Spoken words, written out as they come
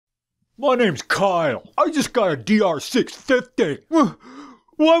My name's Kyle. I just got a DR650.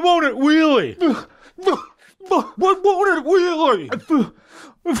 Why won't it wheelie? Why won't it wheelie?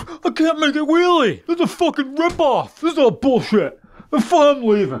 I can't make it wheelie. This is a fucking ripoff. This is all bullshit. I'm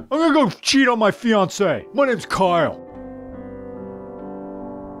leaving. I'm gonna go cheat on my fiance. My name's Kyle.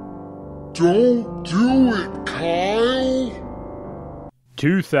 Don't do it, Kyle.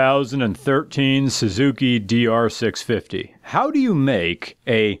 2013 Suzuki DR650. How do you make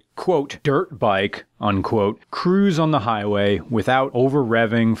a, quote, dirt bike, unquote, cruise on the highway without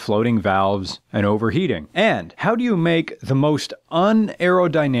over-revving, floating valves, and overheating? And how do you make the most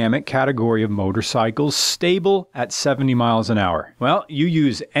unaerodynamic category of motorcycles stable at 70 miles an hour? Well, you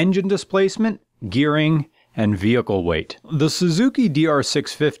use engine displacement, gearing, and vehicle weight. The Suzuki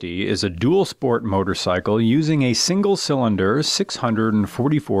DR650 is a dual sport motorcycle using a single cylinder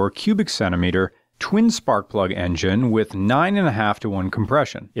 644 cubic centimeter twin spark plug engine with 9.5 to 1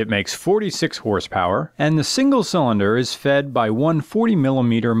 compression. It makes 46 horsepower, and the single cylinder is fed by one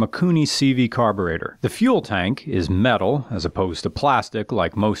 40mm Mikuni CV carburetor. The fuel tank is metal as opposed to plastic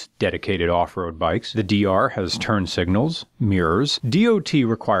like most dedicated off-road bikes. The DR has turn signals, mirrors, DOT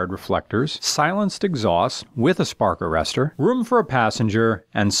required reflectors, silenced exhaust with a spark arrestor, room for a passenger,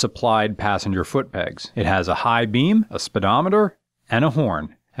 and supplied passenger foot pegs. It has a high beam, a speedometer, and a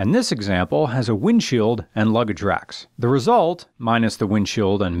horn. And this example has a windshield and luggage racks. The result, minus the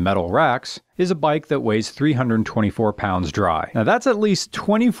windshield and metal racks, is a bike that weighs 324 pounds dry. Now that's at least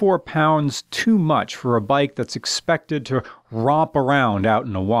 24 pounds too much for a bike that's expected to romp around out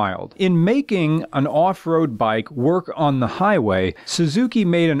in the wild. In making an off-road bike work on the highway, Suzuki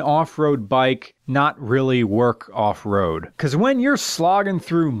made an off-road bike not really work off-road. Because when you're slogging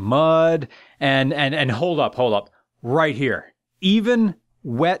through mud and hold up, right here, even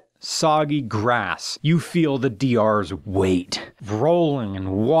wet, soggy grass, you feel the DR's weight, rolling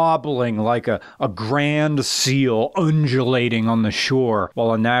and wobbling like a grand seal undulating on the shore,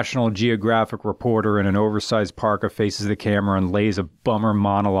 while a National Geographic reporter in an oversized parka faces the camera and lays a bummer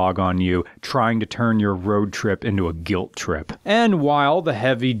monologue on you, trying to turn your road trip into a guilt trip. And while the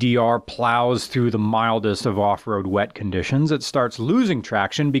heavy DR plows through the mildest of off-road wet conditions, it starts losing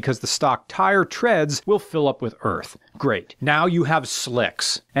traction because the stock tire treads will fill up with earth. Great. Now you have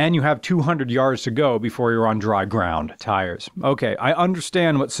slicks, and you have 200 yards to go before you're on dry ground. Tires. Okay, I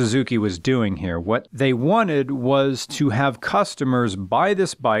understand what Suzuki was doing here. What they wanted was to have customers buy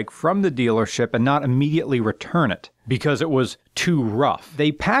this bike from the dealership and not immediately return it because it was too rough.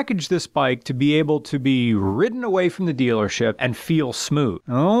 They packaged this bike to be able to be ridden away from the dealership and feel smooth.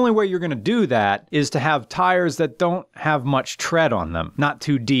 And the only way you're going to do that is to have tires that don't have much tread on them, not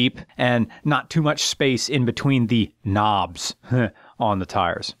too deep and not too much space in between the knobs on the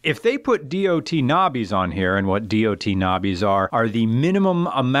tires. If they put DOT knobbies on here, and what DOT knobbies are the minimum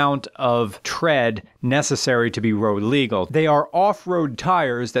amount of tread necessary to be road legal. They are off-road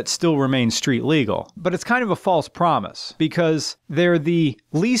tires that still remain street legal. But it's kind of a false promise because they're the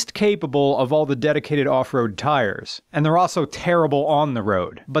least capable of all the dedicated off-road tires. And they're also terrible on the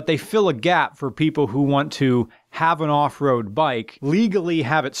road. But they fill a gap for people who want to have an off-road bike, legally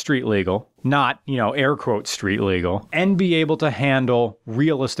have it street legal, not, air quote street legal, and be able to handle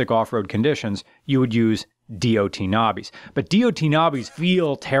realistic off-road conditions. You would use DOT knobbies. But DOT knobbies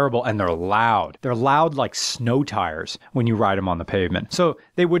feel terrible and they're loud. They're loud like snow tires when you ride them on the pavement. So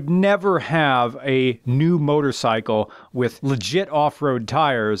they would never have a new motorcycle with legit off-road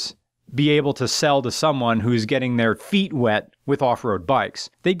tires be able to sell to someone who's getting their feet wet with off-road bikes.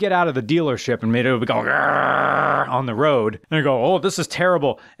 They'd get out of the dealership and it would go on the road, and they go, oh, this is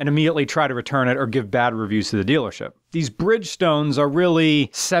terrible, and immediately try to return it or give bad reviews to the dealership. These Bridgestones are really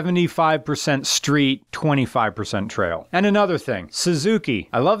 75% street, 25% trail. And another thing, Suzuki.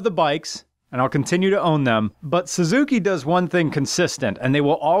 I love the bikes, and I'll continue to own them, but Suzuki does one thing consistent, and they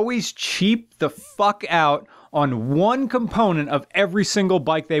will always cheap the fuck out on one component of every single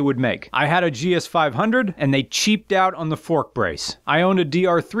bike they would make. I had a GS500 and they cheaped out on the fork brace. I owned a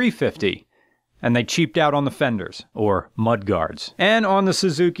DR350 and they cheaped out on the fenders, or mud guards. And on the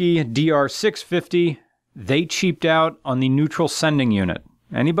Suzuki DR650, they cheaped out on the neutral sending unit.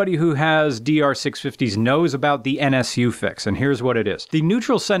 Anybody who has DR650s knows about the NSU fix, and here's what it is. The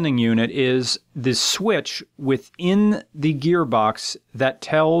neutral sending unit is the switch within the gearbox that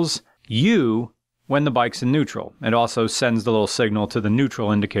tells you when the bike's in neutral. It also sends the little signal to the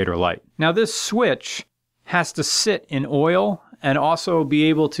neutral indicator light. Now this switch has to sit in oil and also be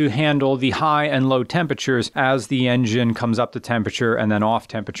able to handle the high and low temperatures as the engine comes up to temperature and then off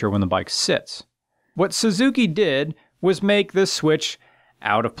temperature when the bike sits. What Suzuki did was make this switch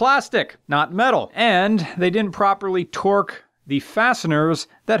out of plastic, not metal. And they didn't properly torque the fasteners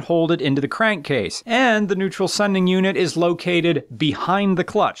that hold it into the crankcase. And the neutral sending unit is located behind the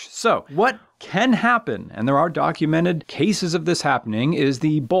clutch. So what can happen, and there are documented cases of this happening, is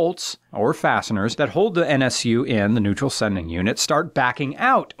the bolts or fasteners that hold the NSU in the neutral sending unit start backing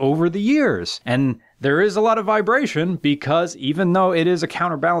out over the years. And there is a lot of vibration because even though it is a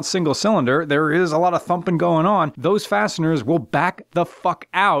counterbalanced single cylinder, there is a lot of thumping going on. Those fasteners will back the fuck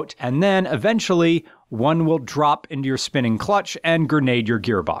out, and then eventually one will drop into your spinning clutch and grenade your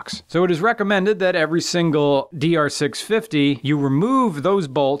gearbox. So it is recommended that every single DR650, you remove those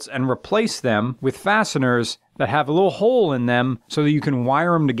bolts and replace them with fasteners that have a little hole in them so that you can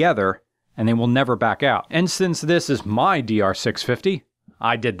wire them together and they will never back out. And since this is my DR650,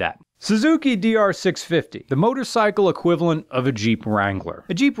 I did that. Suzuki DR650, the motorcycle equivalent of a Jeep Wrangler.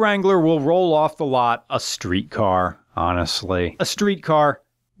 A Jeep Wrangler will roll off the lot a street car, honestly. A street car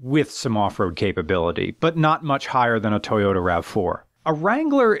with some off-road capability, but not much higher than a Toyota RAV4. A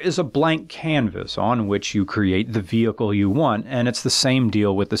Wrangler is a blank canvas on which you create the vehicle you want, and it's the same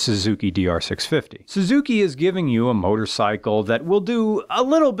deal with the Suzuki DR650. Suzuki is giving you a motorcycle that will do a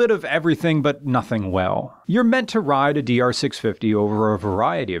little bit of everything but nothing well. You're meant to ride a DR650 over a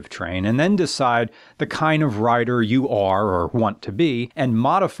variety of terrain and then decide the kind of rider you are or want to be and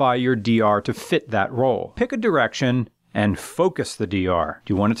modify your DR to fit that role. Pick a direction and focus the DR.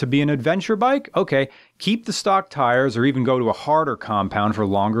 Do you want it to be an adventure bike? Okay, keep the stock tires or even go to a harder compound for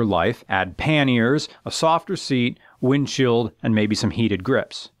longer life. Add panniers, a softer seat, windshield, and maybe some heated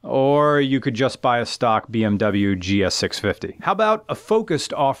grips. Or you could just buy a stock BMW GS650. How about a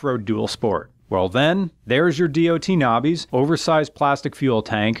focused off-road dual sport? Well then, there's your DOT knobbies, oversized plastic fuel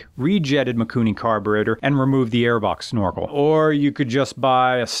tank, rejetted Mikuni carburetor, and remove the airbox snorkel. Or you could just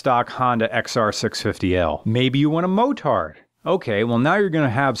buy a stock Honda XR650L. Maybe you want a motard. Okay, well now you're going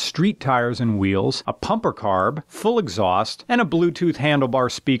to have street tires and wheels, a pumper carb, full exhaust, and a Bluetooth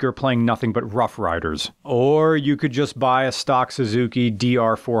handlebar speaker playing nothing but Rough Riders. Or you could just buy a stock Suzuki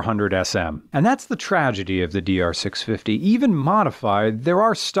DR400 SM. And that's the tragedy of the DR650. Even modified, there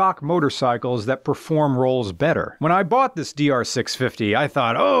are stock motorcycles that perform roles better. When I bought this DR650, I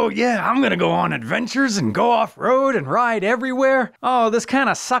thought, oh yeah, I'm going to go on adventures and go off-road and ride everywhere. Oh, this kind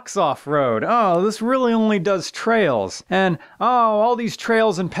of sucks off-road. Oh, this really only does trails. And oh, all these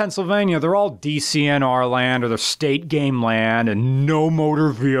trails in Pennsylvania, they're all DCNR land or they're state game land and no motor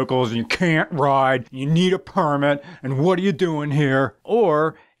vehicles and you can't ride, you need a permit, and what are you doing here?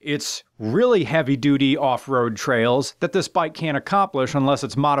 Or it's really heavy-duty off-road trails that this bike can't accomplish unless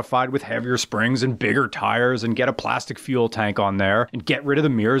it's modified with heavier springs and bigger tires and get a plastic fuel tank on there and get rid of the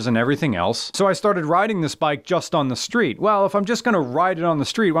mirrors and everything else. So I started riding this bike just on the street. Well, if I'm just going to ride it on the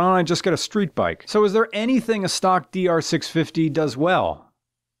street, why don't I just get a street bike? So is there anything a stock DR650 does well?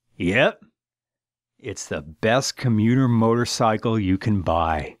 Yep. It's the best commuter motorcycle you can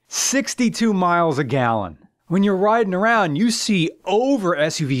buy. 62 miles a gallon. When you're riding around, you see over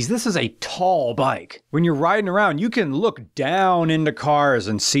SUVs. This is a tall bike. When you're riding around, you can look down into cars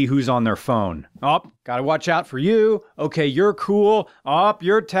and see who's on their phone. Oh, gotta watch out for you. Okay, you're cool. Oh,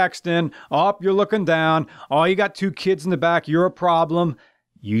 you're texting. Oh, you're looking down. Oh, you got 2 kids in the back. You're a problem.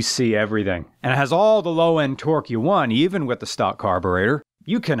 You see everything. And it has all the low-end torque you want, even with the stock carburetor.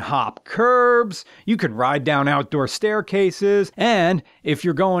 You can hop curbs, you can ride down outdoor staircases, and if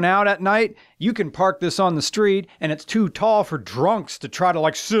you're going out at night, you can park this on the street and it's too tall for drunks to try to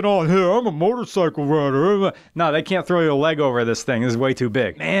like sit on here. I'm a motorcycle rider. No, they can't throw you a leg over this thing. This is way too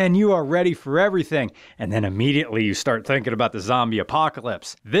big. Man, you are ready for everything. And then immediately you start thinking about the zombie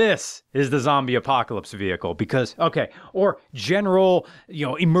apocalypse. This is the zombie apocalypse vehicle because, okay, or general,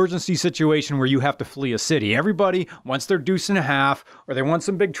 emergency situation where you have to flee a city. Everybody wants their deuce and a half or they want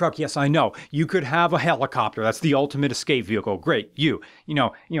some big truck. Yes, I know. You could have a helicopter. That's the ultimate escape vehicle. Great. You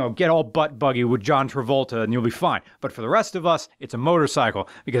get all butt buggy with John Travolta and you'll be fine. But for the rest of us, it's a motorcycle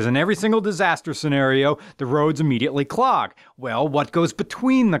because in every single disaster scenario, the roads immediately clog. Well, what goes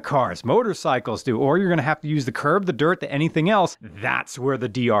between the cars? Motorcycles do. Or you're going to have to use the curb, the dirt, the anything else. That's where the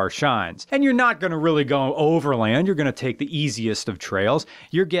DR shines. And you're not going to really go overland. You're going to take the easiest of trails.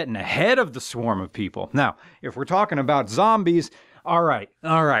 You're getting ahead of the swarm of people. Now, if we're talking about zombies, all right,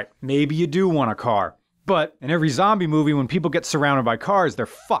 maybe you do want a car. But in every zombie movie, when people get surrounded by cars, they're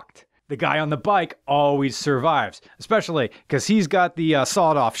fucked. The guy on the bike always survives, especially because he's got the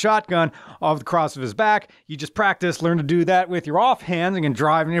sawed-off shotgun off the cross of his back. You just practice, learn to do that with your off hands and can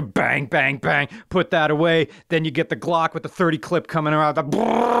drive and you bang, bang, bang, put that away. Then you get the Glock with the 30 clip coming around.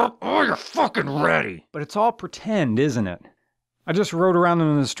 Oh, you're fucking ready. But it's all pretend, isn't it? I just rode around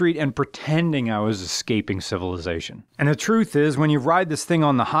in the street and pretending I was escaping civilization. And the truth is, when you ride this thing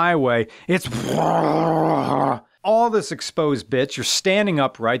on the highway, it's all this exposed bits, you're standing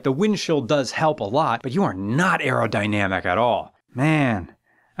upright, the windshield does help a lot, but you are not aerodynamic at all. Man,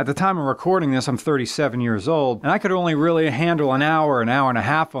 at the time of recording this, I'm 37 years old, and I could only really handle an hour and a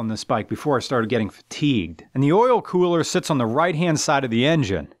half on this bike before I started getting fatigued. And the oil cooler sits on the right-hand side of the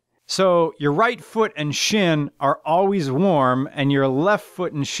engine. So your right foot and shin are always warm, and your left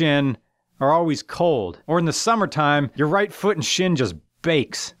foot and shin are always cold. Or in the summertime, your right foot and shin just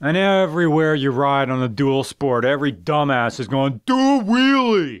bakes. And everywhere you ride on a dual sport, every dumbass is going, do a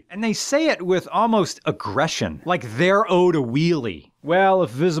wheelie! And they say it with almost aggression, like they're owed a wheelie. Well,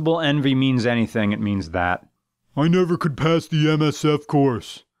 if visible envy means anything, it means that. I never could pass the MSF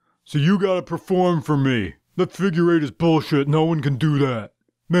course, so you gotta perform for me. That figure eight is bullshit, no one can do that.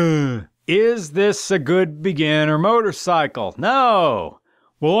 Meh. Is this a good beginner motorcycle? No!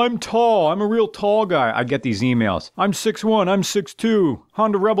 Well, I'm tall. I'm a real tall guy. I get these emails. I'm 6'1", I'm 6'2".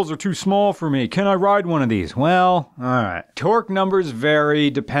 Honda Rebels are too small for me. Can I ride one of these? Well, alright. Torque numbers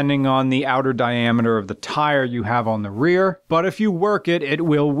vary depending on the outer diameter of the tire you have on the rear, but if you work it, it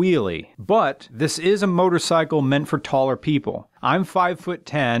will wheelie. But this is a motorcycle meant for taller people. I'm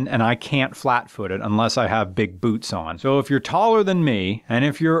 5'10", and I can't flat-foot it unless I have big boots on. So if you're taller than me, and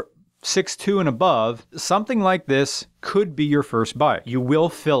if you're 6'2" and above, something like this could be your first bike. You will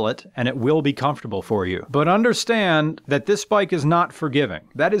feel it, and it will be comfortable for you. But understand that this bike is not forgiving.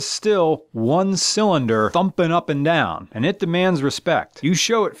 That is still one cylinder thumping up and down, and it demands respect. You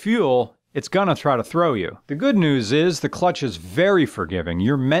show it fuel, it's gonna try to throw you. The good news is the clutch is very forgiving.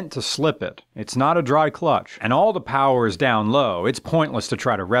 You're meant to slip it. It's not a dry clutch. And all the power is down low. It's pointless to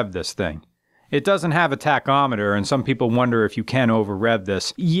try to rev this thing. It doesn't have a tachometer, and some people wonder if you can over-rev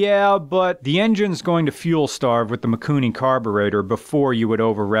this. Yeah, but the engine's going to fuel starve with the Mikuni carburetor before you would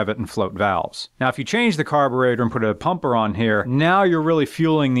over-rev it and float valves. Now, if you change the carburetor and put a pumper on here, now you're really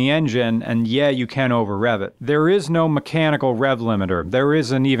fueling the engine, and yeah, you can over-rev it. There is no mechanical rev limiter. There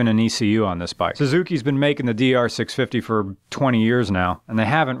isn't even an ECU on this bike. Suzuki's been making the DR650 for 20 years now, and they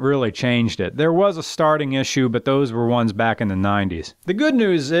haven't really changed it. There was a starting issue, but those were ones back in the 90s. The good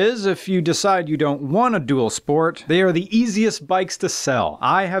news is, if you decide you don't want a dual sport, they are the easiest bikes to sell.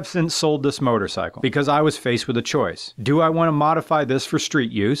 I have since sold this motorcycle because I was faced with a choice. Do I want to modify this for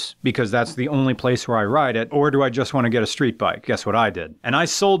street use, because that's the only place where I ride it, or do I just want to get a street bike? Guess what I did? And I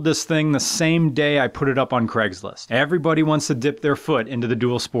sold this thing the same day I put it up on Craigslist. Everybody wants to dip their foot into the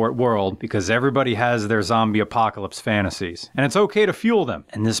dual sport world because everybody has their zombie apocalypse fantasies. And it's okay to fuel them.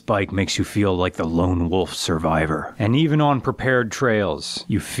 And this bike makes you feel like the lone wolf survivor. And even on prepared trails,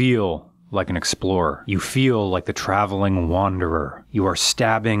 you feel like an explorer. You feel like the traveling wanderer. You are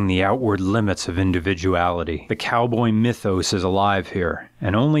stabbing the outward limits of individuality. The cowboy mythos is alive here,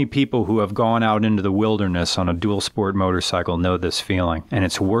 and only people who have gone out into the wilderness on a dual sport motorcycle know this feeling. And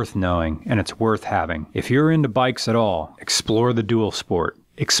it's worth knowing, and it's worth having. If you're into bikes at all, explore the dual sport.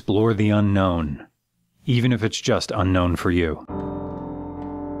 Explore the unknown. Even if it's just unknown for you.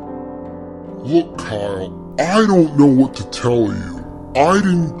 Look, Kyle, I don't know what to tell you. I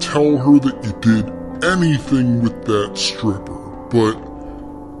didn't tell her that you did anything with that stripper, but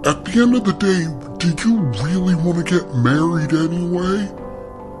at the end of the day, did you really want to get married anyway?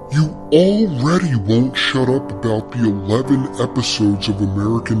 You already won't shut up about the 11 episodes of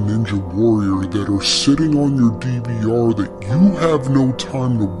American Ninja Warrior that are sitting on your DVR that you have no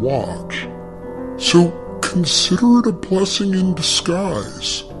time to watch. So consider it a blessing in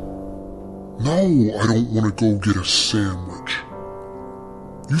disguise. No, I don't want to go get a sandwich.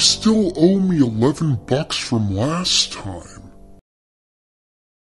 You still owe me $11 from last time.